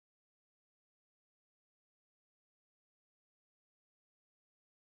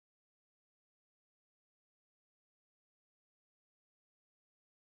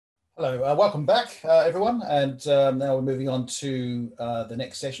Hello, welcome back, everyone. And now we're moving on to the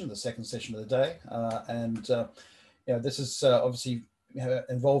next session, the second session of the day. This is obviously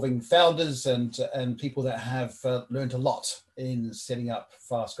involving founders and people that have learned a lot in setting up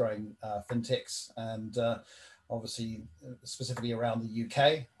fast-growing fintechs, and obviously specifically around the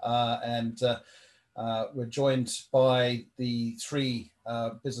UK. We're joined by the three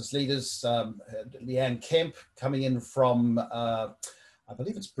business leaders. Leanne Kemp coming in from I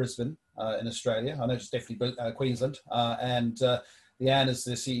believe it's Brisbane in Australia. I know it's definitely Queensland. Leanne is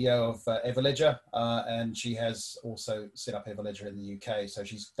the CEO of Everledger, and she has also set up Everledger in the UK. So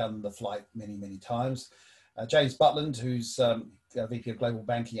she's done the flight many, many times. James Butland, who's VP of Global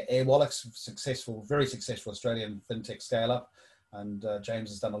Banking at Airwallex, very successful Australian fintech scale-up. And James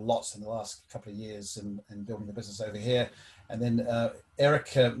has done a lot in the last couple of years in building the business over here. And then Eric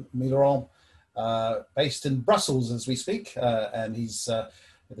Mileron, based in Brussels as we speak, and he's the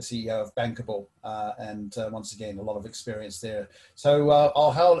CEO of Bankable, and once again, a lot of experience there. So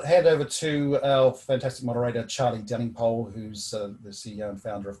I'll hand over to our fantastic moderator, Charlie Denningpole, who's the CEO and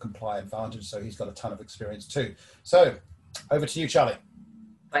founder of Comply Advantage. So he's got a ton of experience too. So over to you, Charlie.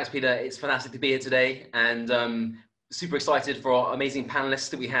 Thanks, Peter. It's fantastic to be here today, and super excited for our amazing panelists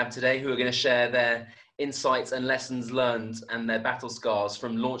that we have today who are going to share their insights and lessons learned and their battle scars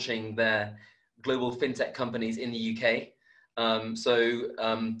from launching their global fintech companies in the UK.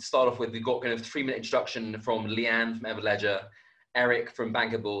 To start off with, we've got kind of a 3-minute introduction from Leanne from Everledger, Eric from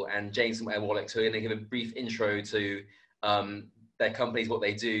Bankable, and James from Airwallex, who are going to give a brief intro to their companies, what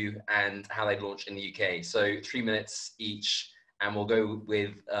they do, and how they launched in the UK. So 3 minutes each, and we'll go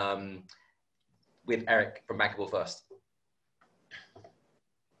with Eric from Bankable first.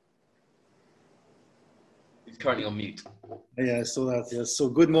 He's currently on mute. Yeah, I saw that. Yes. So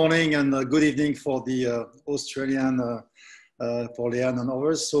good morning and good evening for the Australian, for Leanne and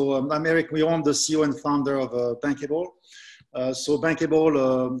others. So I'm Eric Miron, the CEO and founder of Bankable. So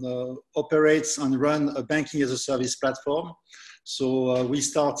Bankable operates and runs a banking as a service platform. So we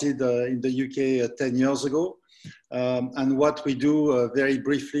started in the UK 10 years ago. And what we do, very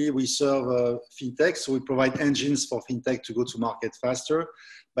briefly, we serve fintech. So we provide engines for fintech to go to market faster.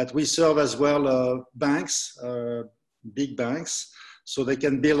 But we serve as well banks, big banks, so they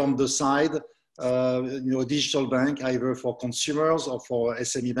can build on the side, a digital bank, either for consumers or for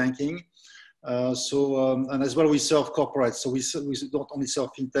SME banking. And as well, we serve corporates. So we don't only serve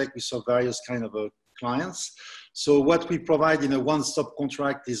fintech, we serve various kind of clients. So what we provide in a one-stop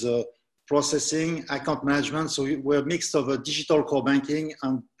contract is processing, account management. So we're a mix of a digital core banking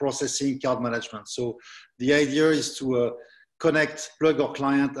and processing card management. So the idea is to plug our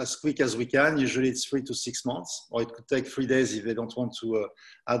client as quick as we can. Usually it's 3 to 6 months, or it could take 3 days if they don't want to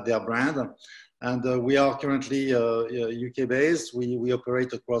add their brand. And we are currently UK based. We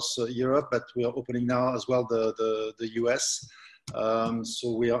operate across Europe, but we are opening now as well the US.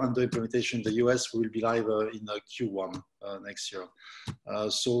 So we are under implementation in the US. We will be live in Q1 next year.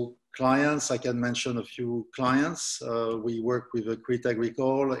 So clients, I can mention a few clients. We work with Crédit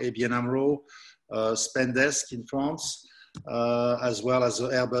Agricole, ABN AMRO, Spendesk in France, as well as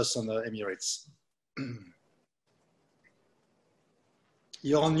Airbus and Emirates.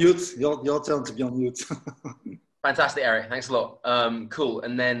 You're on mute. Your turn to be on mute. Fantastic, Eric. Thanks a lot. Cool.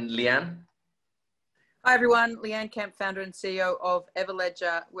 And then Leanne. Hi, everyone. Leanne Kemp, founder and CEO of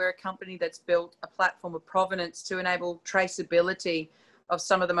Everledger. We're a company that's built a platform of provenance to enable traceability of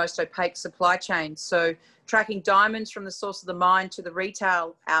some of the most opaque supply chains. So tracking diamonds from the source of the mine to the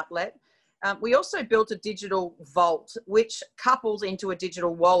retail outlet. We also built a digital vault, which couples into a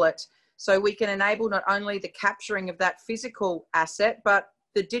digital wallet. So we can enable not only the capturing of that physical asset, but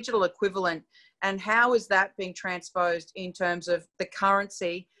the digital equivalent. And how is that being transposed in terms of the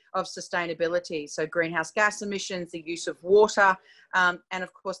currency of sustainability? So greenhouse gas emissions, the use of water, and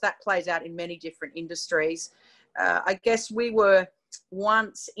of course that plays out in many different industries. I guess we were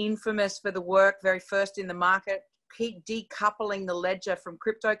once infamous for the work, very first in the market, keep decoupling the ledger from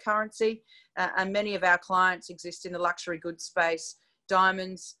cryptocurrency, and many of our clients exist in the luxury goods space: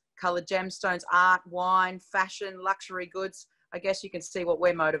 diamonds, coloured gemstones, art, wine, fashion, luxury goods. I guess you can see what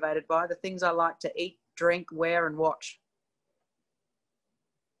we're motivated by, the things I like to eat, drink, wear and watch.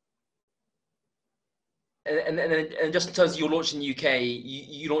 And just in terms of your launch in the UK,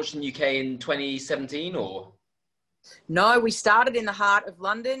 you launched in the UK in 2017 or? No, we started in the heart of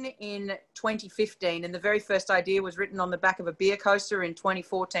London in 2015, and the very first idea was written on the back of a beer coaster in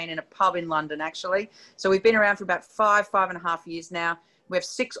 2014 in a pub in London, actually. So we've been around for about 5.5 years now. We have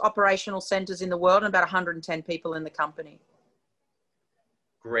 6 operational centres in the world and about 110 people in the company.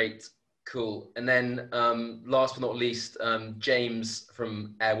 Great. Cool. And then last but not least, James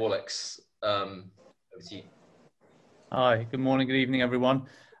from Airwallex. Over to you. Hi, good morning, good evening, everyone.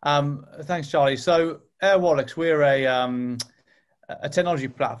 Thanks, Charlie. So Airwallex, we're a technology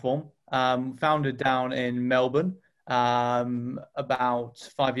platform founded down in Melbourne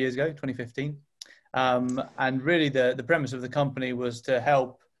about 5 years ago, 2015. And really the premise of the company was to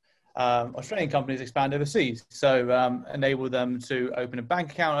help Australian companies expand overseas. So enable them to open a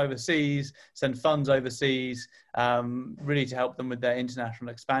bank account overseas, send funds overseas, really to help them with their international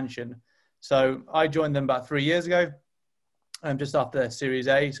expansion. So I joined them about 3 years ago. Just after Series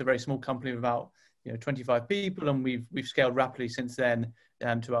A, so a very small company of about 25 people, and we've scaled rapidly since then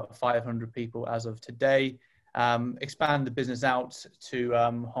to about 500 people as of today. Expand the business out to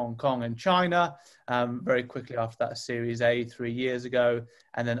Hong Kong and China very quickly after that Series A 3 years ago,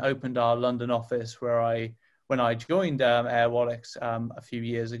 and then opened our London office when I joined Airwallex a few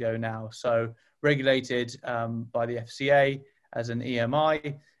years ago now. So regulated by the FCA as an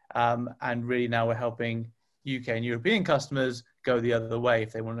EMI, and really now we're helping UK and European customers go the other way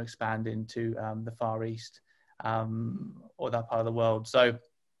if they want to expand into the Far East or that part of the world. So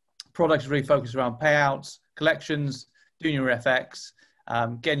products really focused around payouts, collections, doing your FX,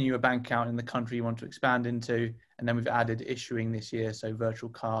 getting you a bank account in the country you want to expand into, and then we've added issuing this year, so virtual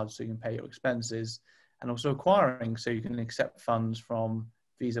cards so you can pay your expenses, and also acquiring so you can accept funds from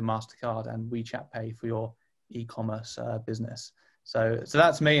Visa, MasterCard, and WeChat Pay for your e-commerce business. So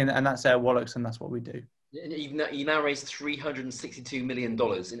that's me, and that's Airwallex, and that's what we do. You now raised $362 million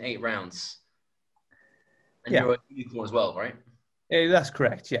in 8 rounds. And Yeah. you're a unicorn as well, right? Yeah, that's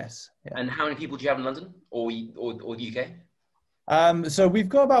correct, yes. Yeah. And how many people do you have in London or the UK? So we've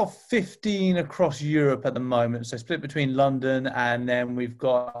got about 15 across Europe at the moment. So split between London, and then we've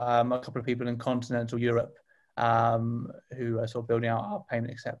got a couple of people in continental Europe who are sort of building out our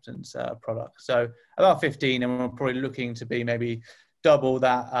payment acceptance product. So about 15, and we're probably looking to be maybe double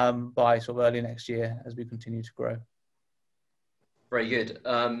that by sort of early next year as we continue to grow. Very good.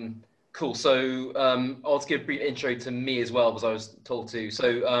 Cool. So I'll just give a brief intro to me as well, because I was told to.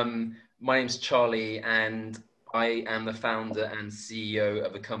 So my name's Charlie, and I am the founder and CEO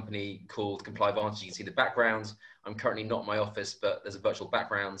of a company called ComplyVantage. You can see the background. I'm currently not in my office, but there's a virtual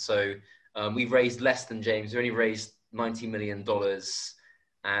background. So we've raised less than James. We only raised $90 million,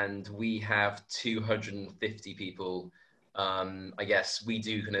 and we have 250 people. I guess we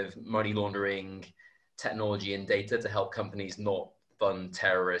do kind of money laundering, technology and data to help companies not fund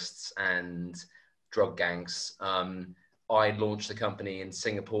terrorists and drug gangs. I launched the company in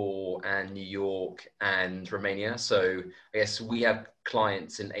Singapore and New York and Romania. So I guess we have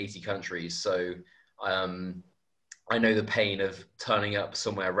clients in 80 countries. So I know the pain of turning up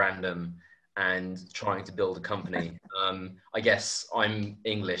somewhere random and trying to build a company. I guess I'm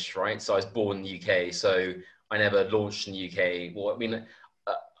English, right? So I was born in the UK. So I never launched in the UK. Well, I mean,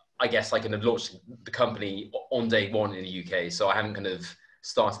 I guess I kind of launched the company on day one in the UK. So I haven't kind of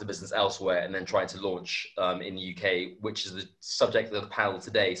started the business elsewhere and then tried to launch in the UK, which is the subject of the panel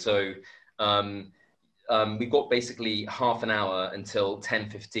today. So we've got basically half an hour until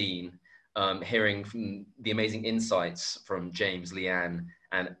 10:15, hearing from the amazing insights from James, Leanne,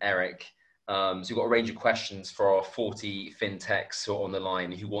 and Eric. So we've got a range of questions for our 40 fintechs who are on the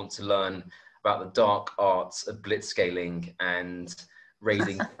line who want to learn about the dark arts of blitzscaling and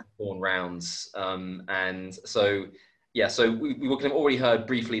raising rounds. And so, yeah, so we kind of already heard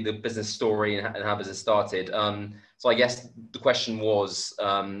briefly the business story and how business started. So I guess the question was,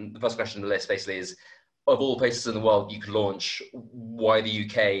 the first question on the list basically is, of all places in the world you could launch, why the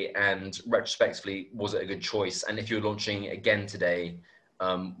UK? And retrospectively, was it a good choice? And if you're launching again today,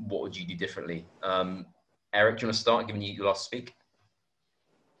 what would you do differently? Eric, do you want to start, giving you your last speak?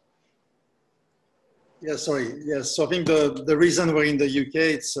 Yeah, sorry. Yes, so I think the reason we're in the UK,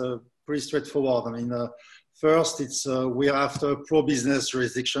 it's pretty straightforward. I mean, first, it's we're after pro-business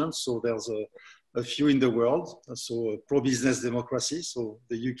jurisdiction. So there's a few in the world. So pro-business democracy. So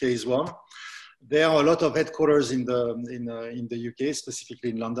the UK is one. There are a lot of headquarters in the UK,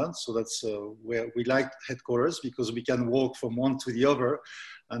 specifically in London. So that's where we like headquarters, because we can walk from one to the other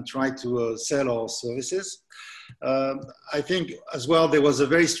and try to sell our services. I think as well, there was a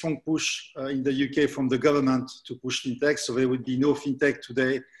very strong push in the UK from the government to push fintech. So there would be no fintech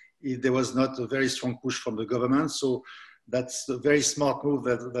today if there was not a very strong push from the government. So that's a very smart move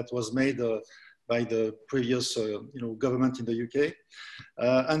that was made by the previous government in the UK.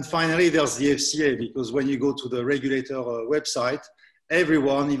 And finally, there's the FCA, because when you go to the regulator website,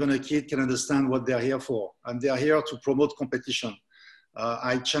 everyone, even a kid, can understand what they're here for. And they're here to promote competition.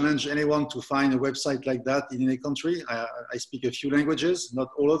 I challenge anyone to find a website like that in any country. I speak a few languages, not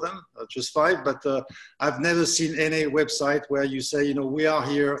all of them, just 5, but I've never seen any website where you say, you know, we are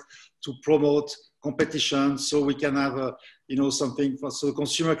here to promote competition so we can have, you know, something so the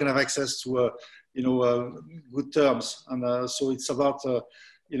consumer can have access to, you know, good terms. And so it's about,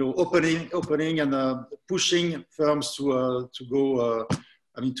 you know, opening and pushing firms to go,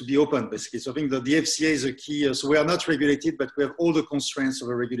 I mean, to be open, basically. So I think that the FCA is a key. So we are not regulated, but we have all the constraints of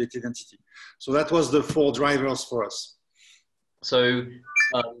a regulated entity. So that was the 4 drivers for us. So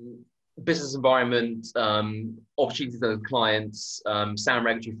business environment, opportunities for clients, sound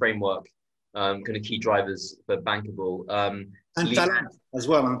regulatory framework, kind of key drivers for Bankable. And talent as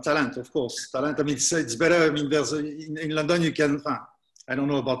well, and talent, of course. Talent, I mean, it's better. I mean, there's in London, you can, I don't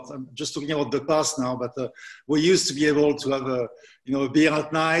know about, I'm just talking about the past now, but we used to be able to have a, you know, a beer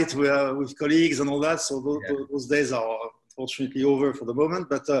at night with colleagues and all that. So those days are unfortunately over for the moment,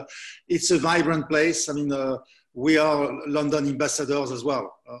 but it's a vibrant place. I mean, we are London ambassadors as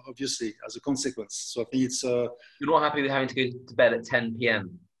well, obviously, as a consequence. So I think it's... You're not happy with having to go to bed at 10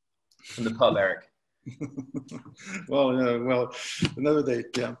 p.m. from the pub, Eric? well, another day,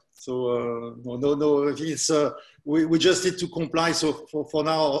 yeah. So no, I think it's we just need to comply. So for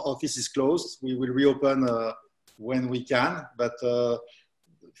now, our office is closed. We will reopen when we can. But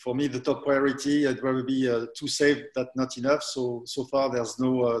for me, the top priority would probably be to save that not enough. So far, there's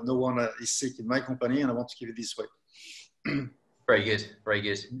no one is sick in my company, and I want to keep it this way. Very good, very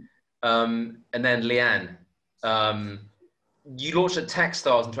good. And then Leanne, you launched at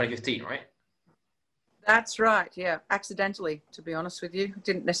Techstars in 2015, right? That's right, yeah. Accidentally, to be honest with you.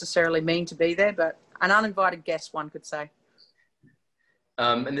 Didn't necessarily mean to be there, but an uninvited guest, one could say.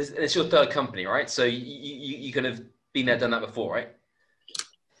 And it's your 3rd company, right? So you kind of been there, done that before, right?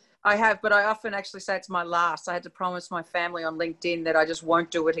 I have, but I often actually say it's my last. I had to promise my family on LinkedIn that I just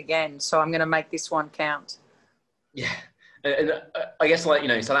won't do it again. So I'm going to make this one count. Yeah. And I guess, like, you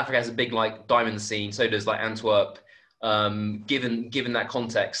know, South Africa has a big, like, diamond scene. So does, like, Antwerp. Given that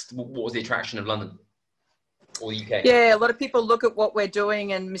context, what was the attraction of London? Or UK? Yeah, a lot of people look at what we're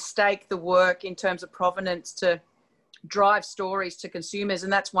doing and mistake the work in terms of provenance to drive stories to consumers,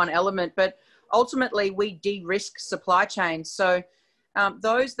 and that's one element. But ultimately, we de-risk supply chains. So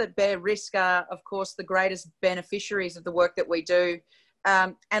those that bear risk are, of course, the greatest beneficiaries of the work that we do.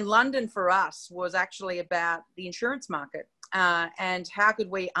 And London for us was actually about the insurance market and how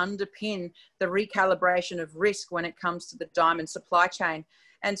could we underpin the recalibration of risk when it comes to the diamond supply chain.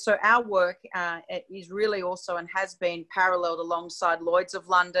 And so our work is really also and has been paralleled alongside Lloyd's of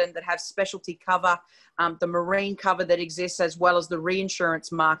London that have specialty cover, the marine cover that exists, as well as the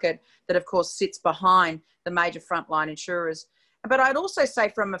reinsurance market that, of course, sits behind the major frontline insurers. But I'd also say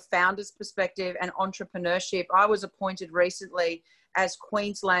from a founder's perspective and entrepreneurship, I was appointed recently as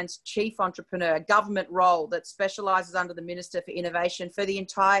Queensland's chief entrepreneur, a government role that specialises under the Minister for Innovation for the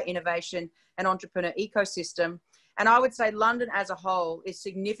entire innovation and entrepreneur ecosystem. And I would say London as a whole is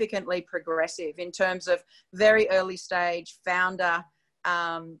significantly progressive in terms of very early stage founder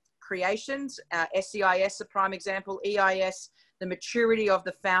creations. SCIS, a prime example, EIS, the maturity of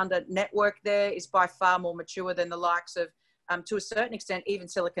the founder network there is by far more mature than the likes of, to a certain extent, even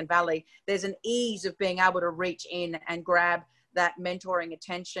Silicon Valley. There's an ease of being able to reach in and grab that mentoring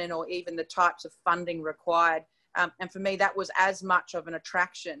attention or even the types of funding required. And for me, that was as much of an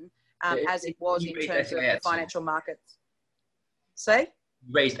attraction as it was in terms of the financial markets. Say?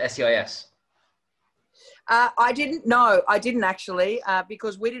 You raised SCIS? I didn't know. I didn't actually,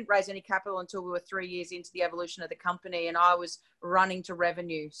 because we didn't raise any capital until we were 3 years into the evolution of the company and I was running to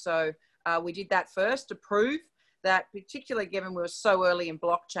revenue. So we did that first to prove that, particularly given we were so early in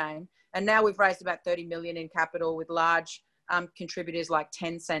blockchain. And now we've raised about 30 million in capital with large contributors like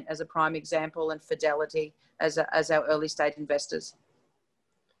Tencent as a prime example and Fidelity as our early stage investors.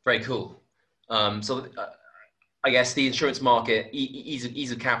 Very cool. So I guess the insurance market,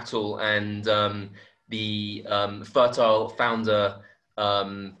 ease of capital and the fertile founder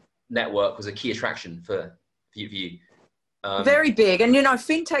network was a key attraction for you. Very big. And, you know,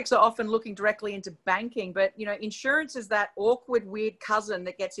 fintechs are often looking directly into banking, but, you know, insurance is that awkward, weird cousin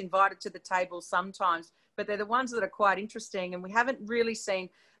that gets invited to the table sometimes, but they're the ones that are quite interesting. And we haven't really seen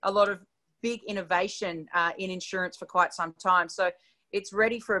a lot of big innovation in insurance for quite some time. So it's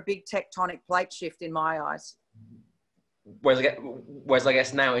ready for a big tectonic plate shift in my eyes. Whereas I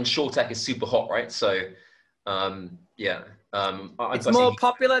guess now InsurTech is super hot, right? So, yeah. It's more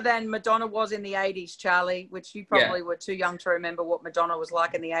popular than Madonna was in the 80s, Charlie, which you probably were too young to remember what Madonna was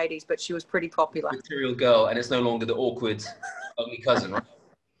like in the 80s, but she was pretty popular. Material girl, and it's no longer the awkward, ugly cousin, right?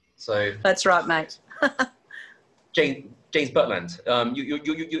 So that's right, mate. Jane, James Butland.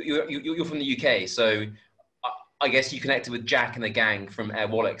 You're from the UK, so I guess you connected with Jack and the gang from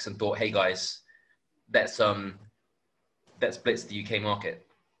AirWallex and thought, hey guys, let's blitz the UK market.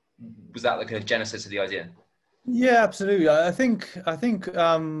 Was that the kind of genesis of the idea? Yeah, absolutely. I think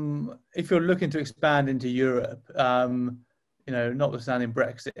if you're looking to expand into Europe, notwithstanding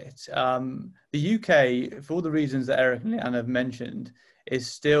Brexit, the UK, for all the reasons that Eric and Leanne have mentioned, is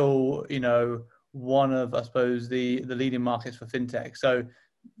still, one of, I suppose, the leading markets for fintech. So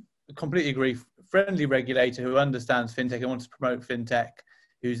I completely agree. Friendly regulator who understands fintech and wants to promote fintech,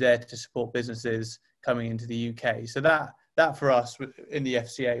 who's there to support businesses coming into the UK. So that for us in the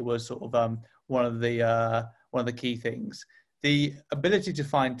FCA was sort of one of the key things. The ability to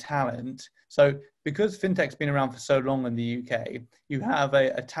find talent. So because fintech's been around for so long in the UK, you have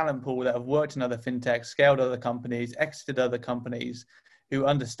a talent pool that have worked in other fintechs, scaled other companies, exited other companies, who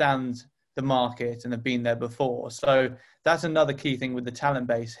understand the market and have been there before. So that's another key thing with the talent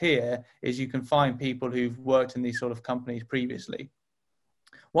base here, is you can find people who've worked in these sort of companies previously.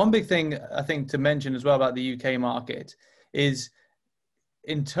 One big thing I think to mention as well about the UK market is,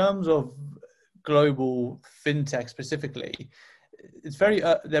 in terms of global fintech specifically,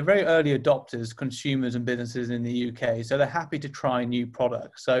 they're very early adopters, consumers and businesses in the UK. So they're happy to try new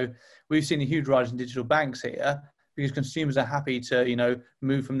products. So we've seen a huge rise in digital banks here, because consumers are happy to,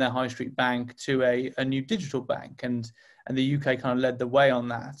 move from their high street bank to a new digital bank. And the UK kind of led the way on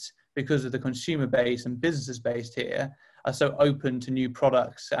that, because of the consumer base and businesses based here are so open to new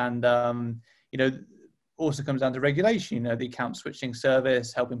products. And, also comes down to regulation, the account switching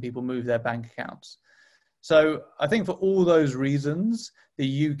service, helping people move their bank accounts. So I think for all those reasons,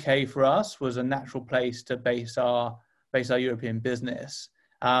 the UK for us was a natural place to base our European business.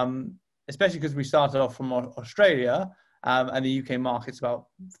 Especially because we started off from Australia, and the UK market's about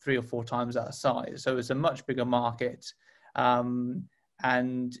 3 or 4 times that size. So it's a much bigger market. And,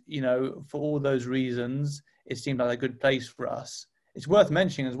 for all those reasons, it seemed like a good place for us. It's worth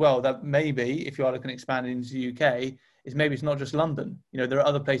mentioning as well that maybe if you are looking to expand into the UK, it's not just London. There are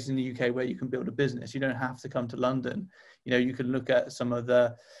other places in the UK where you can build a business. You don't have to come to London. You can look at some of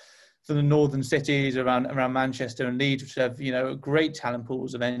the northern cities around Manchester and Leeds, which have, great talent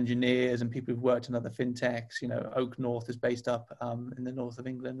pools of engineers and people who've worked in other fintechs. Oak North is based up in the north of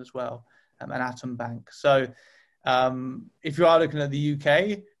England as well, and Atom Bank. So if you are looking at the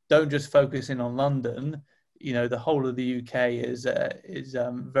UK, don't just focus in on London. The whole of the UK is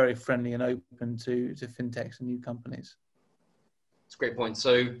very friendly and open to fintechs and new companies. That's a great point.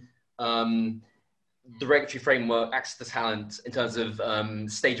 So the regulatory framework acts to talent in terms of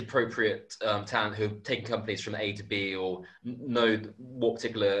stage appropriate talent who have taken companies from A to B, or know what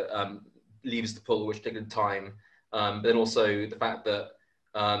particular levers to pull at which particular time. But then also the fact that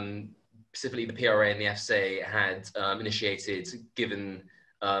specifically the PRA and the FSA had initiated, given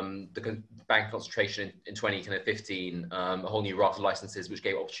the bank concentration in 2015, a whole new raft of licenses which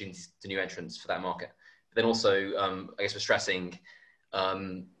gave opportunities to new entrants for that market. But then also, I guess we're stressing,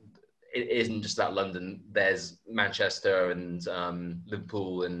 it isn't just about London. There's Manchester and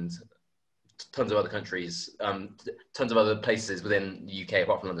Liverpool and tons of other countries, tons of other places within the UK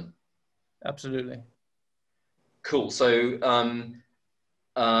apart from London. Absolutely. Cool. So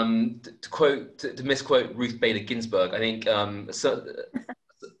to misquote Ruth Bader Ginsburg, I think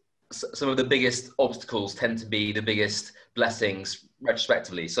some of the biggest obstacles tend to be the biggest blessings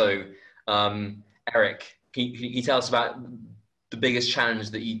retrospectively. So Eric, can you tell us about the biggest challenge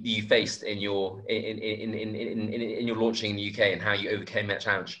that you faced in your launching in the UK, and how you overcame that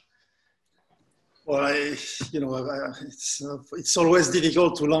challenge? Well, it's always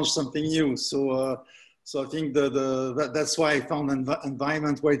difficult to launch something new. So I think that's why I found an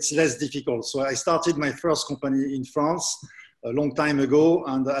environment where it's less difficult. So I started my first company in France a long time ago,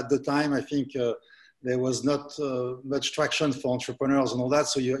 and at the time I think there was not much traction for entrepreneurs and all that.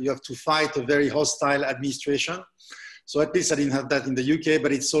 So you have to fight a very hostile administration. So at least I didn't have that in the UK,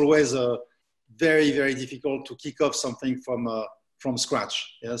 but it's always very, very difficult to kick off something from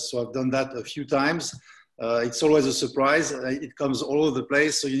scratch. Yes, so I've done that a few times. It's always a surprise. It comes all over the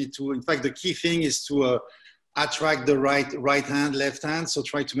place. So you need to, in fact, the key thing is to attract the right hand, left hand. So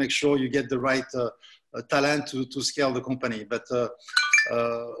try to make sure you get the right talent to scale the company. But the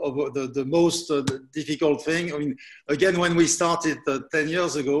most difficult thing, I mean, again, when we started 10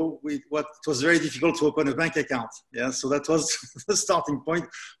 years ago, it was very difficult to open a bank account. Yeah, so that was the starting point.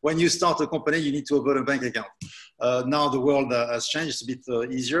 When you start a company, you need to open a bank account. Now the world has changed. It's a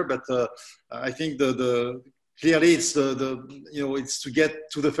bit easier, but I think clearly it's it's to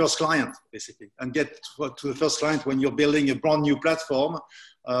get to the first client basically, and get to the first client when you're building a brand new platform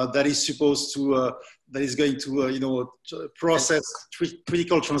that is supposed to that is going to process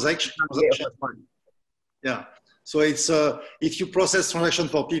critical transactions. Yeah. So it's if you process transaction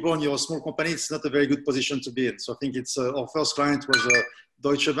for people and you're a small company, it's not a very good position to be in. So I think it's our first client was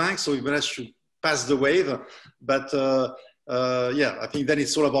Deutsche Bank, so we managed to pass the wave. But yeah, I think then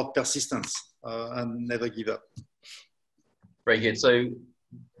it's all about persistence and never give up. Very good. So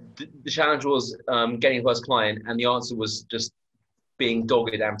the challenge was getting the first client, and the answer was just being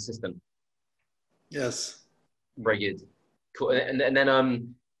dogged and persistent. Yes. Very good. Cool. And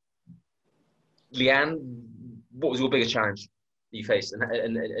then Leanne, what was your biggest challenge that you faced, and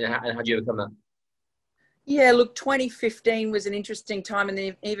how did you overcome that? Yeah, look, 2015 was an interesting time, and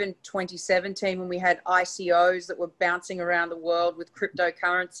then even 2017 when we had ICOs that were bouncing around the world with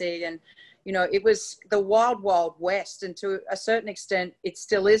cryptocurrency, and it was the wild, wild west, and to a certain extent, it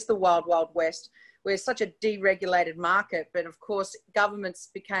still is the wild, wild west. We're such a deregulated market, but of course, governments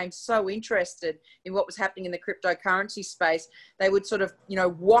became so interested in what was happening in the cryptocurrency space, they would sort of,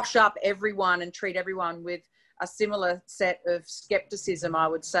 wash up everyone and treat everyone with a similar set of skepticism, I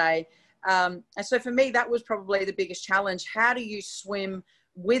would say. And so for me, that was probably the biggest challenge. How do you swim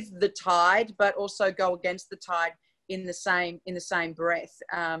with the tide, but also go against the tide in the same breath?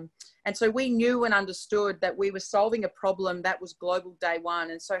 And so we knew and understood that we were solving a problem that was global day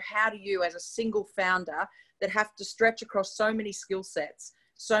one. And so how do you, as a single founder that have to stretch across so many skill sets,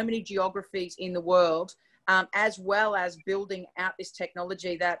 so many geographies in the world, as well as building out this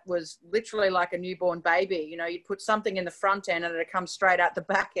technology that was literally like a newborn baby. You'd put something in the front end and it'd come straight out the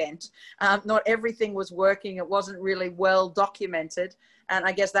back end. Not everything was working. It wasn't really well documented. And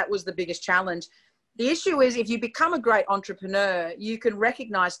I guess that was the biggest challenge. The issue is if you become a great entrepreneur, you can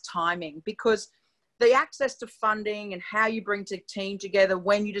recognize timing, because the access to funding and how you bring the team together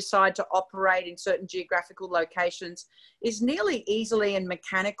when you decide to operate in certain geographical locations is nearly easily and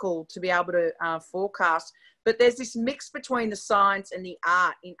mechanical to be able to forecast. But there's this mix between the science and the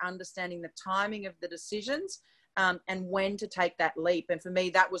art in understanding the timing of the decisions and when to take that leap. And for me,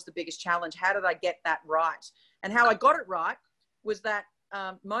 that was the biggest challenge. How did I get that right? And how I got it right was that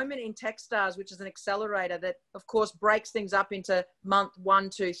moment in Techstars, which is an accelerator that, of course, breaks things up into month 1,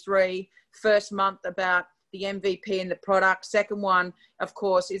 2, 3. First month about the MVP and the product. Second one, of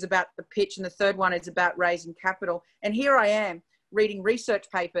course, is about the pitch. And the third one is about raising capital. And here I am reading research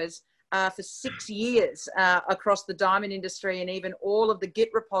papers for 6 years across the diamond industry and even all of the Git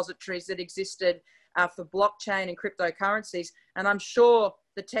repositories that existed for blockchain and cryptocurrencies. And I'm sure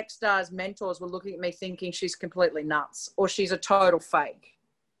the Techstars mentors were looking at me thinking she's completely nuts or she's a total fake,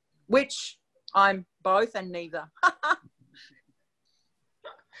 which I'm both and neither.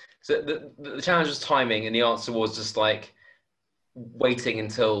 So the challenge was timing, and the answer was just like waiting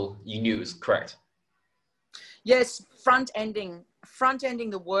until you knew it was correct. Yes, front-ending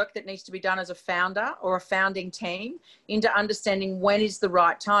the work that needs to be done as a founder or a founding team into understanding when is the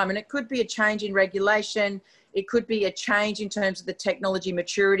right time. And it could be a change in regulation. It could be a change in terms of the technology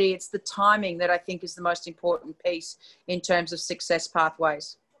maturity. It's the timing that I think is the most important piece in terms of success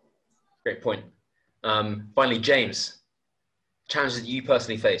pathways. Great point. Finally, James, challenges that you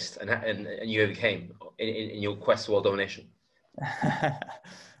personally faced and you overcame in your quest for world domination.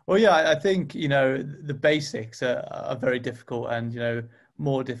 Well, yeah, I think, the basics are very difficult and,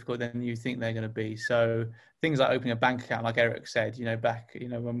 more difficult than you think they're going to be. So things like opening a bank account, like Eric said, back,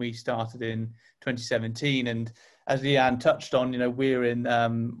 when we started in 2017, and as Leanne touched on, we're in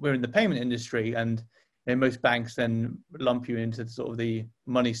the payment industry, and most banks then lump you into sort of the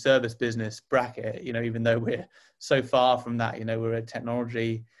money service business bracket, even though we're so far from that, we're a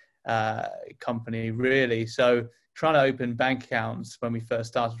technology company really. So trying to open bank accounts when we first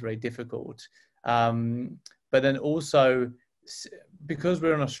started was very difficult. But then also, because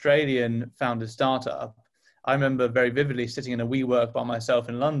we're an Australian founded startup, I remember very vividly sitting in a WeWork by myself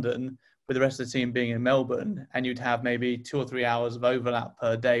in London with the rest of the team being in Melbourne, and you'd have maybe 2 or 3 hours of overlap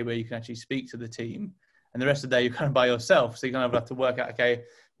per day where you can actually speak to the team. And the rest of the day you're kind of by yourself. So you kind of have to work out, okay,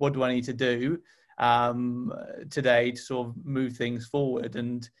 what do I need to do today to sort of move things forward?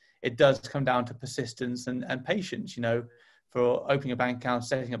 And it does come down to persistence and patience, for opening a bank account,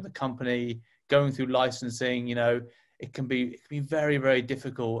 setting up the company, going through licensing, it can be very, very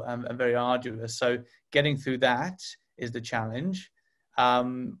difficult and very arduous. So getting through that is the challenge.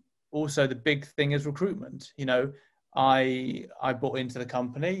 Also, the big thing is recruitment. I bought into the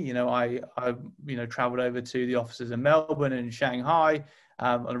company. I traveled over to the offices in Melbourne and Shanghai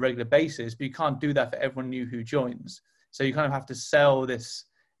on a regular basis, but you can't do that for everyone new who joins. So you kind of have to sell this,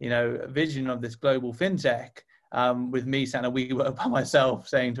 vision of this global fintech with me sat in a WeWork by myself,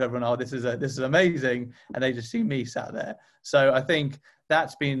 saying to everyone, "Oh, this is amazing," and they just see me sat there. So I think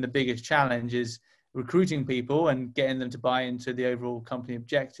that's been the biggest challenge: is recruiting people and getting them to buy into the overall company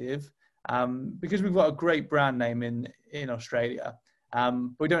objective, because we've got a great brand name in Australia.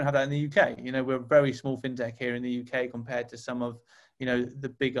 But we don't have that in the UK. You know, we're a very small fintech here in the UK compared to some of, you know, the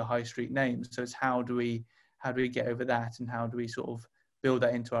bigger high street names. So it's how do we get over that, and how do we sort of build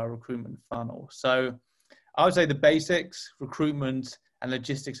that into our recruitment funnel? So I would say the basics, recruitment and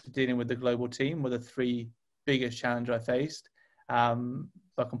logistics for dealing with the global team were the three biggest challenges I faced.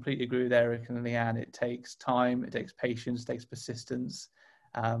 But I completely agree with Eric and Leanne. It takes time, it takes patience, it takes persistence,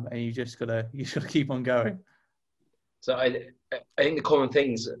 and you just gotta keep on going. So I think the common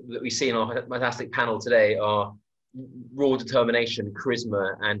things that we see in our fantastic panel today are raw determination,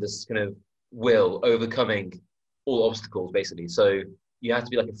 charisma, and this kind of will overcoming all obstacles, basically. So you have to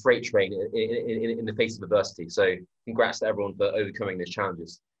be like a freight train in the face of adversity. So congrats to everyone for overcoming those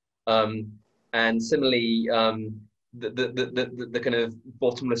challenges. And similarly, the kind of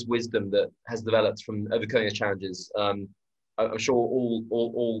bottomless wisdom that has developed from overcoming the challenges. I'm sure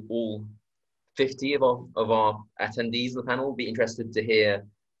all 50 of our attendees in the panel will be interested to hear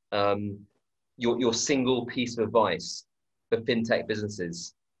your single piece of advice for fintech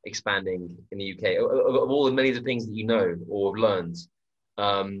businesses expanding in the UK, of all the millions of things that you know or have learned.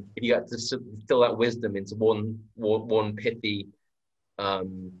 If you had to distill that wisdom into one pithy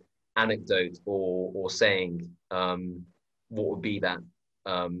anecdote or saying, what would be that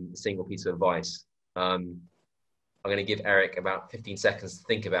single piece of advice? I'm going to give Eric about 15 seconds to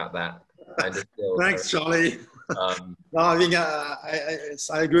think about that. Thanks, Charlie. No, I think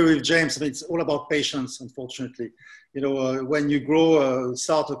I agree with James. I mean, it's all about patience, unfortunately. You know, when you grow,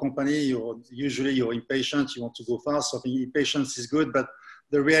 start a company, you're impatient, you want to go fast. So I think patience is good, but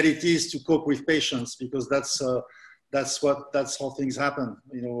the reality is to cope with patience, because that's how things happen.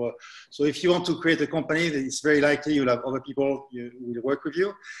 You know, so if you want to create a company, it's very likely you'll have other people who will work with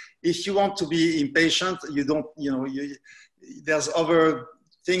you. If you want to be impatient, there's other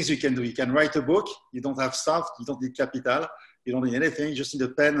things you can do. You can write a book. You don't have staff. You don't need capital. You don't need anything. You just need a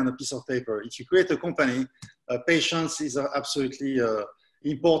pen and a piece of paper. If you create a company, patience is absolutely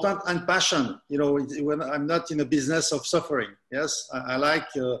important, and passion. You know, when I'm not in a business of suffering. Yes, I like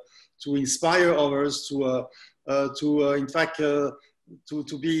to inspire others to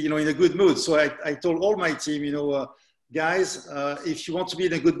be, in a good mood. So I told all my team, guys, if you want to be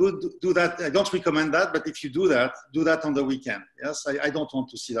in a good mood, do that. I don't recommend that, but if you do that on the weekend. Yes, I don't want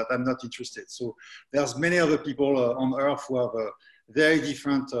to see that. I'm not interested. So there's many other people on earth who have a very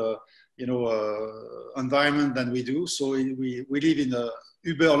different, environment than we do. So we live in a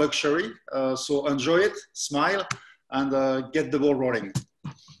uber luxury. So enjoy it, smile, and get the ball rolling.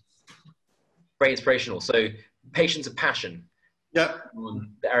 Very inspirational. So patience and passion. Yeah.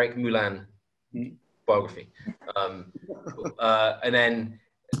 The Eric Moulin biography. And then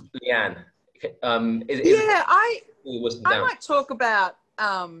Leanne. I might talk about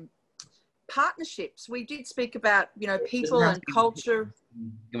partnerships. We did speak about, people and culture.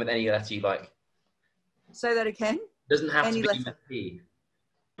 With any letter you like. Say that again. Doesn't have to be a P,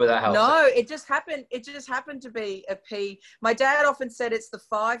 but that helps. No, it just happened to be a P. My dad often said it's the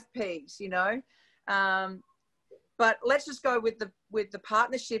 5 Ps, but let's just go with the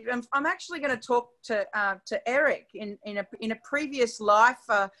partnership. I'm actually going to talk to Eric. In a previous life,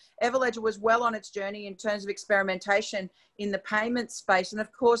 Everledger was well on its journey in terms of experimentation in the payment space, and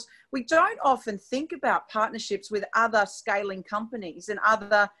of course, we don't often think about partnerships with other scaling companies and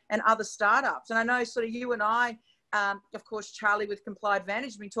other startups. And I know sort of you and I, of course, Charlie with Comply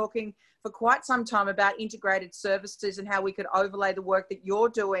Advantage, been talking for quite some time about integrated services and how we could overlay the work that you're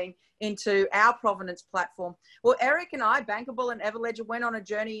doing into our provenance platform. Well, Eric and I, Bankable and Everledger, went on a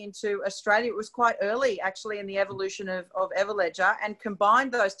journey into Australia. It was quite early, actually, in the evolution of Everledger, and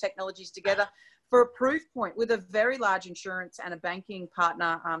combined those technologies together for a proof point with a very large insurance and a banking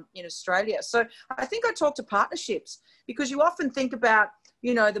partner in Australia. So I think I talk to partnerships because you often think about,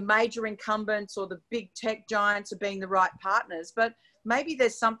 the major incumbents or the big tech giants are being the right partners, but maybe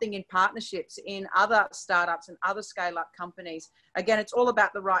there's something in partnerships in other startups and other scale-up companies. Again, it's all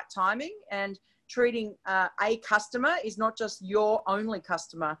about the right timing, and treating a customer is not just your only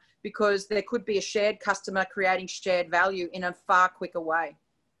customer, because there could be a shared customer creating shared value in a far quicker way.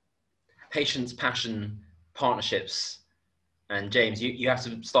 Patience, passion, partnerships. And James, you have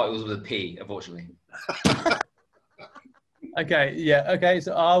to start with a P, unfortunately. Okay,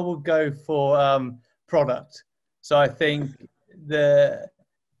 so I will go for product. So I think the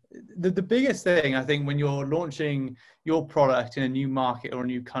biggest thing, I think, when you're launching your product in a new market or a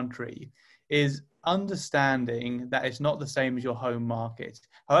new country is understanding that it's not the same as your home market,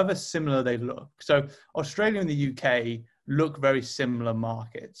 however similar they look. So Australia and the UK look very similar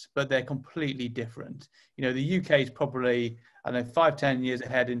markets, but they're completely different. You know, the UK is probably, I don't know, 5-10 years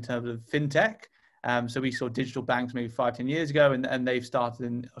ahead in terms of fintech. So we saw digital banks maybe 5-10 years ago, and they've started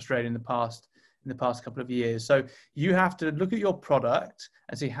in Australia in the past couple of years. So you have to look at your product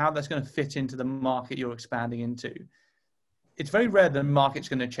and see how that's going to fit into the market you're expanding into. It's very rare that the market's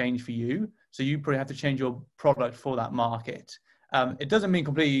going to change for you. So you probably have to change your product for that market. It doesn't mean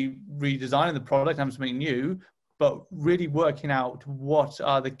completely redesigning the product, having something new, but really working out what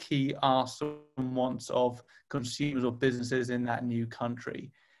are the key asks and wants of consumers or businesses in that new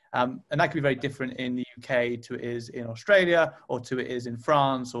country. And that could be very different in the UK to it is in Australia, or to it is in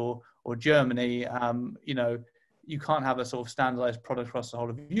France or Germany. You know, you can't have a sort of standardized product across the whole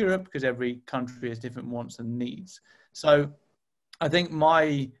of Europe because every country has different wants and needs. So I think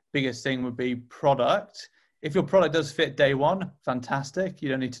my biggest thing would be product. If your product does fit day one, fantastic. You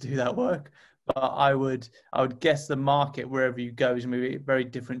don't need to do that work. But I would guess the market wherever you go is going to be very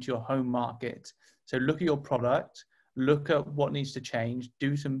different to your home market. So look at your product, look at what needs to change,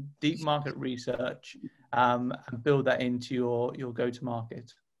 do some deep market research, and build that into your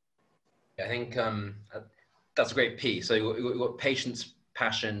go-to-market. I think that's a great piece. So you've got patience,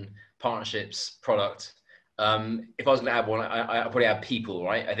 passion, partnerships, product. If I was going to add one, I'd probably add people,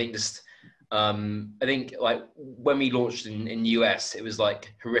 right? I think I think like when we launched in US, it was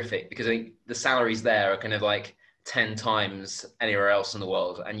like horrific because I think the salaries there are kind of like 10 times anywhere else in the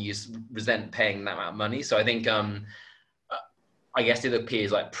world, and you just resent paying that amount of money. So I think, I guess the other P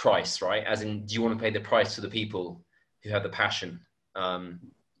is like price, right? As in, do you want to pay the price for the people who have the passion?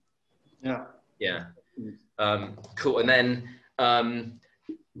 Yeah. Cool. And then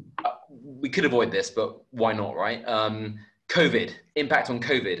we could avoid this, but why not, right? COVID, impact on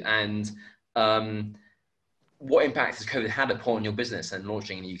COVID, and what impact has COVID had upon your business and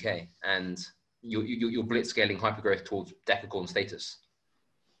launching in the UK and your blitz scaling hypergrowth towards decacorn status?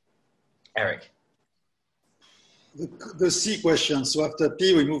 Eric. The C question. So after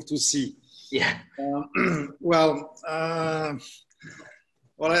P, we move to C. Yeah. I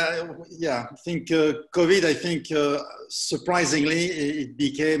think COVID, surprisingly, it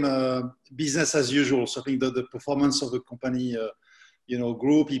became business as usual. So I think the performance of the company,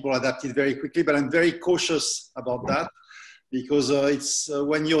 grew, people adapted very quickly, but I'm very cautious about that because it's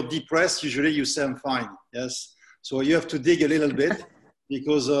when you're depressed, usually you say I'm fine. Yes. So you have to dig a little bit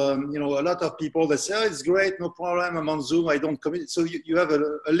because, a lot of people that say, oh, it's great, no problem, I'm on Zoom, I don't commit. So you have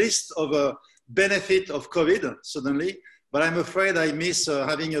a list of benefit of COVID suddenly. But I'm afraid I miss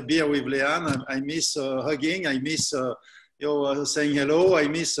having a beer with Leanne. I miss hugging. I miss saying hello. I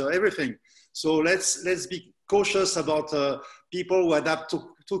miss everything. So let's be cautious about people who adapt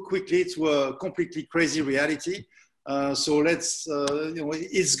too quickly to a completely crazy reality. So let's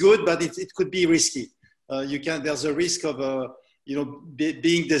it's good, but it could be risky. There's a risk of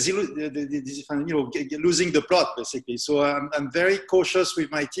being losing the plot basically. So I'm very cautious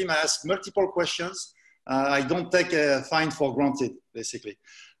with my team. I ask multiple questions. I don't take a fine for granted, basically.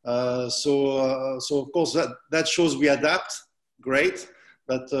 So of course, that shows we adapt, great,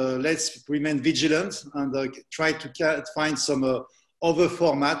 but let's remain vigilant and try to find some other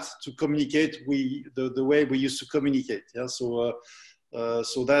format to communicate the way we used to communicate. Yeah. So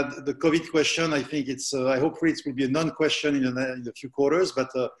that the COVID question, I think I hope it will be a non-question in a few quarters, but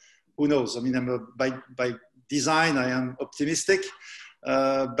who knows? I mean, by design, I am optimistic.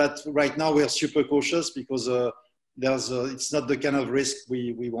 But right now we are super cautious because it's not the kind of risk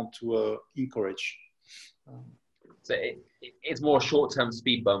we want to encourage. So it's more short-term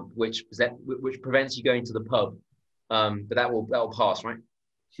speed bump, which prevents you going to the pub, but that will pass, right?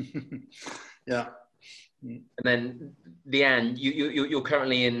 Yeah. And then Leanne, you're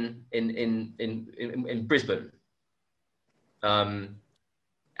currently in Brisbane.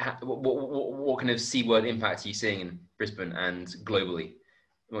 What kind of C word impact are you seeing in Brisbane and globally?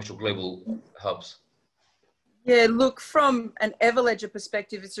 What's your global hubs? Yeah, look, from an Everledger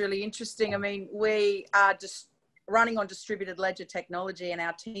perspective, it's really interesting. I mean, we are just running on distributed ledger technology, and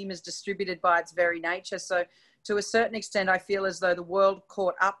our team is distributed by its very nature. So to a certain extent, I feel as though the world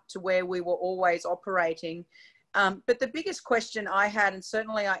caught up to where we were always operating. But the biggest question I had, and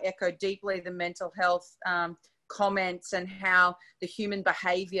certainly I echo deeply the mental health comments and how the human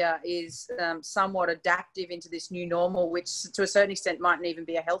behavior is somewhat adaptive into this new normal, which to a certain extent mightn't even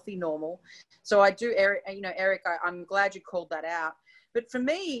be a healthy normal. So I do, Eric, I'm glad you called that out. But for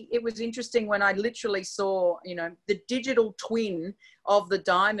me, it was interesting when I literally saw, the digital twin of the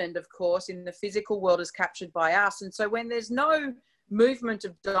diamond, of course, in the physical world is captured by us. And so when there's no movement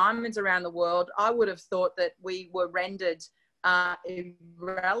of diamonds around the world, I would have thought that we were rendered are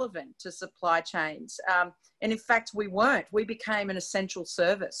irrelevant to supply chains. And in fact, we weren't. We became an essential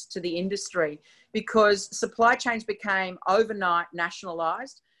service to the industry because supply chains became overnight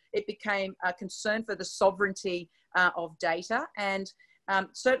nationalized. It became a concern for the sovereignty of data. And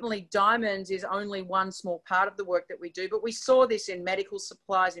certainly diamonds is only one small part of the work that we do, but we saw this in medical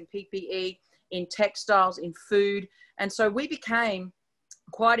supplies, in PPE, in textiles, in food. And so we became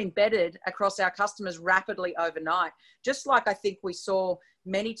quite embedded across our customers rapidly overnight. Just like I think we saw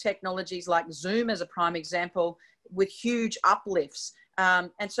many technologies like Zoom as a prime example with huge uplifts.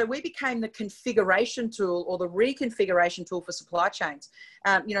 And so we became the configuration tool or the reconfiguration tool for supply chains.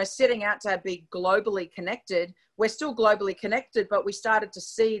 You know, setting out to be globally connected, we're still globally connected, but we started to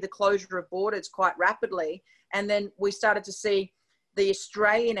see the closure of borders quite rapidly. And then we started to see the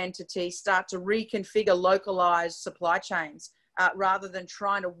Australian entity start to reconfigure localized supply chains rather than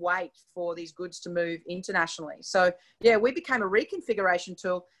trying to wait for these goods to move internationally. So yeah, we became a reconfiguration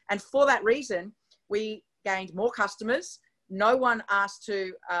tool. And for that reason, we gained more customers. No one asked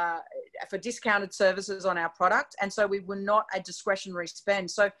for discounted services on our product. And so we were not a discretionary spend.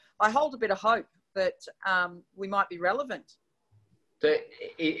 So I hold a bit of hope that we might be relevant. So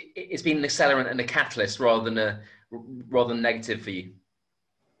it's been an accelerant and a catalyst rather than negative for you.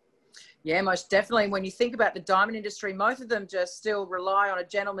 Yeah, most definitely. When you think about the diamond industry, most of them just still rely on a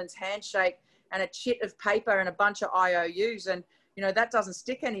gentleman's handshake and a chit of paper and a bunch of IOUs. And, you know, that doesn't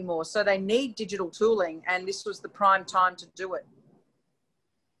stick anymore. So they need digital tooling. And this was the prime time to do it.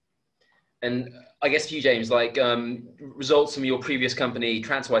 And I guess for you, James, like results from your previous company,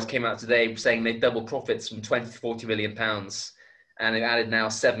 TransferWise, came out today saying they've doubled profits from 20 to 40 million pounds. And they've added now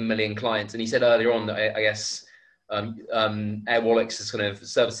 7 million clients. And he said earlier on that I guess Airwallex is kind of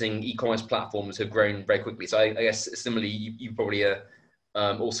servicing e-commerce platforms who have grown very quickly. So I guess similarly, you probably are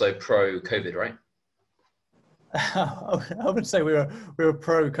also pro-COVID, right? I wouldn't say we were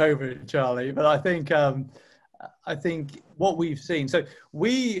pro-COVID, Charlie, but I think what we've seen. So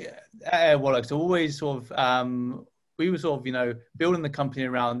we at Airwallex always we were you know, building the company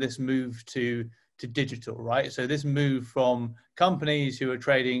around this move to digital, right? So this move from companies who are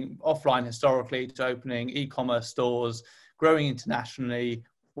trading offline historically to opening e-commerce stores, growing internationally,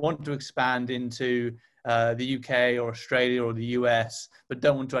 want to expand into the UK or Australia or the US, but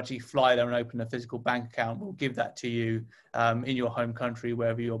don't want to actually fly there and open a physical bank account. We'll give that to you in your home country,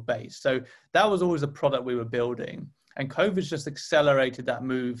 wherever you're based. So that was always the product we were building. And COVID's just accelerated that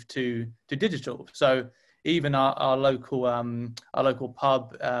move to digital. So even our local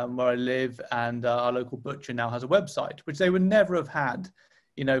pub where I live and our local butcher now has a website, which they would never have had,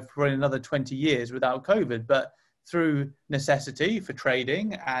 you know, for another 20 years without COVID. But through necessity for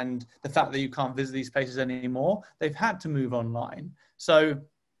trading and the fact that you can't visit these places anymore, they've had to move online. So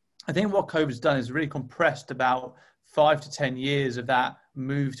I think what COVID's done is really compressed about 5 to 10 years of that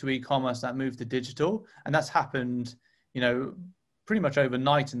move to e-commerce, that move to digital. And that's happened, you know, pretty much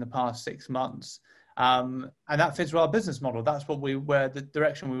overnight in the past 6 months. And that fits with our business model. That's where the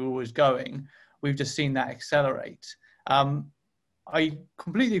direction we were always going. We've just seen that accelerate. I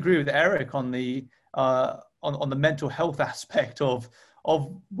completely agree with Eric on the mental health aspect of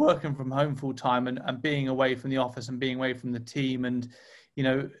working from home full time and being away from the office and being away from the team. And, you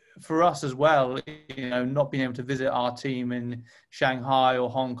know, for us as well, you know, not being able to visit our team in Shanghai or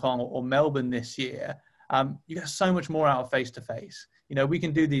Hong Kong or Melbourne this year, you get so much more out of face to face. You know, we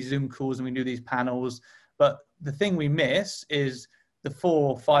can do these Zoom calls and we do these panels, but the thing we miss is the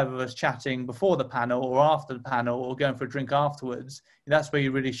 4 or 5 of us chatting before the panel or after the panel or going for a drink afterwards. That's where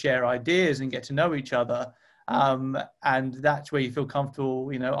you really share ideas and get to know each other. And that's where you feel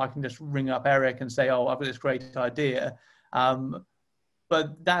comfortable. You know, I can just ring up Eric and say, oh, I've got this great idea.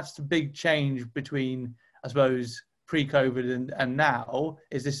 But that's the big change between, I suppose, pre-COVID and now,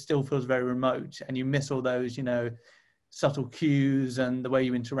 is this still feels very remote and you miss all those, you know, subtle cues and the way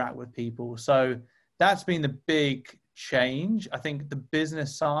you interact with people. So that's been the big change. I think the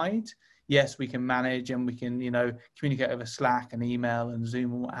business side, yes, we can manage and we can, you know, communicate over Slack and email and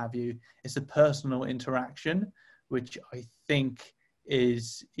Zoom and what have you. It's the personal interaction, which I think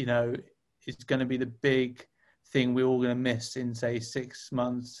is, you know, is going to be the big thing we're all going to miss in, say, 6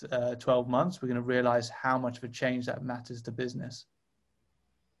 months, 12 months. We're going to realize how much of a change that matters to business.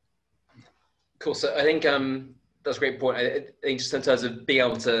 Cool. So I think that's a great point. I think just in terms of being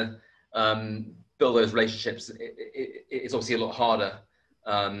able to build those relationships, it's obviously a lot harder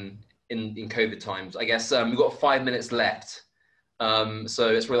in COVID times. I guess we've got 5 minutes left. So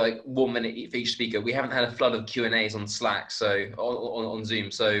it's really like 1 minute for each speaker. We haven't had a flood of Q&As on Slack, so on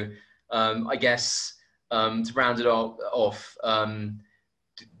Zoom. So I guess to round it off,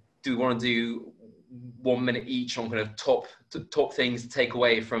 do we want to do 1 minute each on kind of top things to take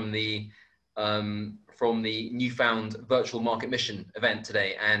away from the newfound virtual market mission event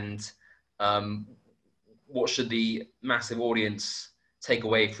today, and what should the massive audience take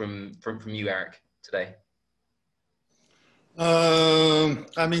away from you, Eric, today?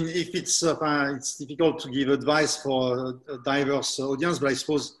 I mean, if it's difficult to give advice for a diverse audience, but I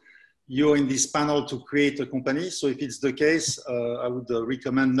suppose you're in this panel to create a company. So if it's the case, I would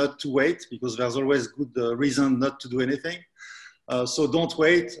recommend not to wait, because there's always good reason not to do anything. So don't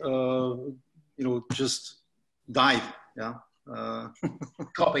wait, just dive. Yeah.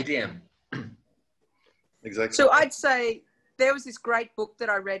 Carpe diem. Exactly. So I'd say there was this great book that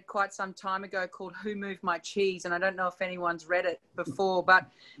I read quite some time ago called Who Moved My Cheese? And I don't know if anyone's read it before, but,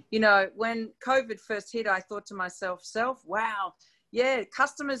 when COVID first hit, I thought to myself, wow, yeah,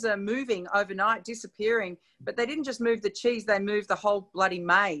 customers are moving overnight, disappearing, but they didn't just move the cheese, they moved the whole bloody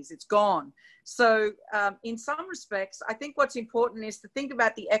maize. It's gone. So in some respects, I think what's important is to think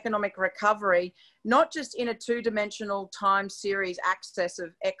about the economic recovery, not just in a two-dimensional time series axis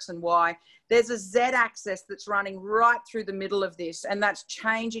of X and Y. There's a Z axis that's running right through the middle of this, and that's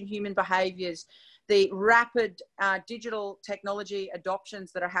change in human behaviors, the rapid digital technology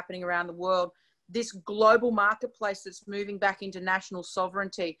adoptions that are happening around the world, this global marketplace that's moving back into national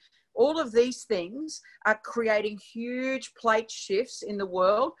sovereignty. All of these things are creating huge plate shifts in the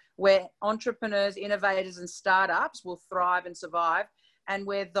world where entrepreneurs, innovators, and startups will thrive and survive, and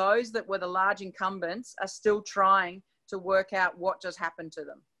where those that were the large incumbents are still trying to work out what just happened to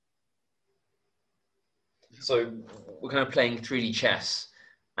them. So we're kind of playing 3D chess,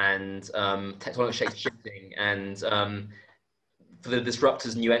 and tectonic shapes shifting, and for the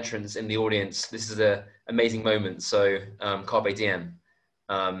disruptors, new entrants in the audience, this is an amazing moment. So carpe diem.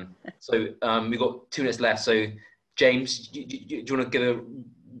 We've got 2 minutes left. So James, do you want to give a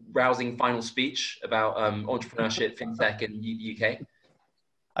rousing final speech about entrepreneurship, fintech, and the UK?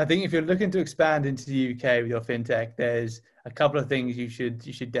 I think if you're looking to expand into the UK with your fintech, there's a couple of things you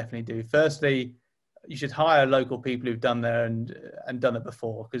should definitely do. Firstly, you should hire local people who've done there and done it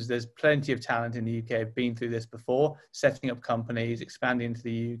before, because there's plenty of talent in the UK, been through this before, setting up companies, expanding into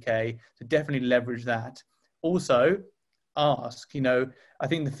the UK. So definitely leverage that. Also, ask. I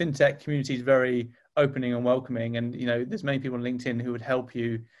think the fintech community is very opening and welcoming, and there's many people on LinkedIn who would help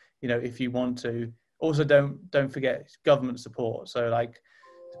you, if you want to. Also, don't forget government support. So like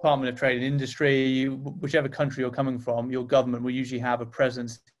Department of Trade and Industry, whichever country you're coming from, your government will usually have a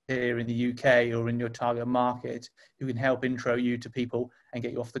presence here in the UK or in your target market who can help intro you to people and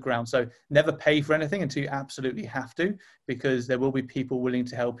get you off the ground. So never pay for anything until you absolutely have to, because there will be people willing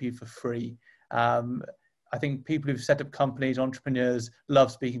to help you for free. I think people who've set up companies, entrepreneurs, love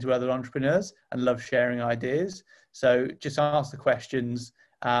speaking to other entrepreneurs and love sharing ideas. So just ask the questions.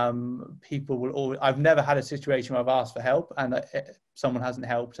 People will always, I've never had a situation where I've asked for help and someone hasn't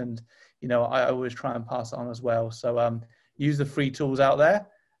helped, and I always try and pass it on as well. So use the free tools out there,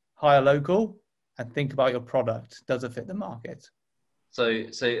 hire local, and think about your product. Does it fit the market? So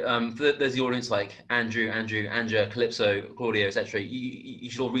there's the audience like Andrew, Angela, Calypso, Claudio, etc. You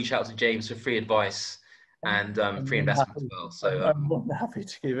should all reach out to James for free advice and free investment as well. So I'm more than happy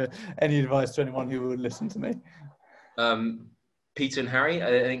to give any advice to anyone who would listen to me. Peter and Harry, I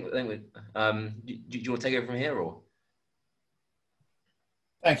think do you want to take over from here, or?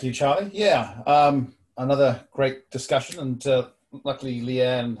 Thank you, Charlie. Yeah, another great discussion, and luckily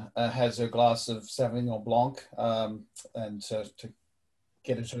Leanne has her glass of Sauvignon Blanc, and to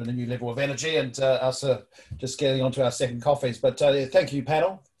get into a new level of energy, and us just getting onto our second coffees. But thank you,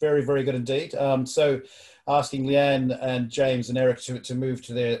 panel. Very, very good indeed. So asking Leanne and James and Eric to move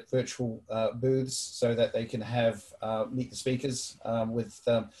to their virtual booths so that they can have meet the speakers with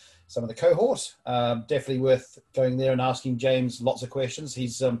some of the cohort. Definitely worth going there and asking James lots of questions. He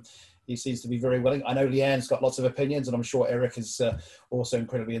seems to be very willing. I know Leanne's got lots of opinions, and I'm sure Eric is also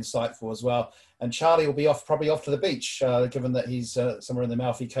incredibly insightful as well. And Charlie will be probably off to the beach, given that he's somewhere in the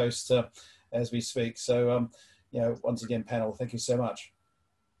Malfi Coast as we speak. So, once again, panel, thank you so much.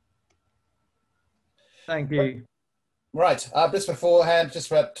 Thank you. Right, just beforehand, just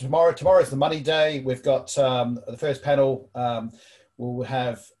for tomorrow's the money day. We've got the first panel. We'll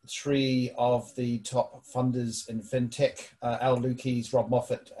have 3 of the top funders in fintech, Al Lukes, Rob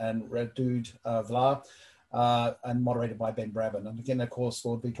Moffat, and Radud Vlar, and moderated by Ben Brabin. And again, of course,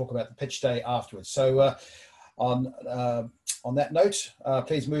 we'll be talking about the pitch day afterwards. So on that note,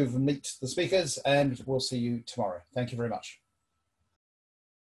 please move and meet the speakers, and we'll see you tomorrow. Thank you very much.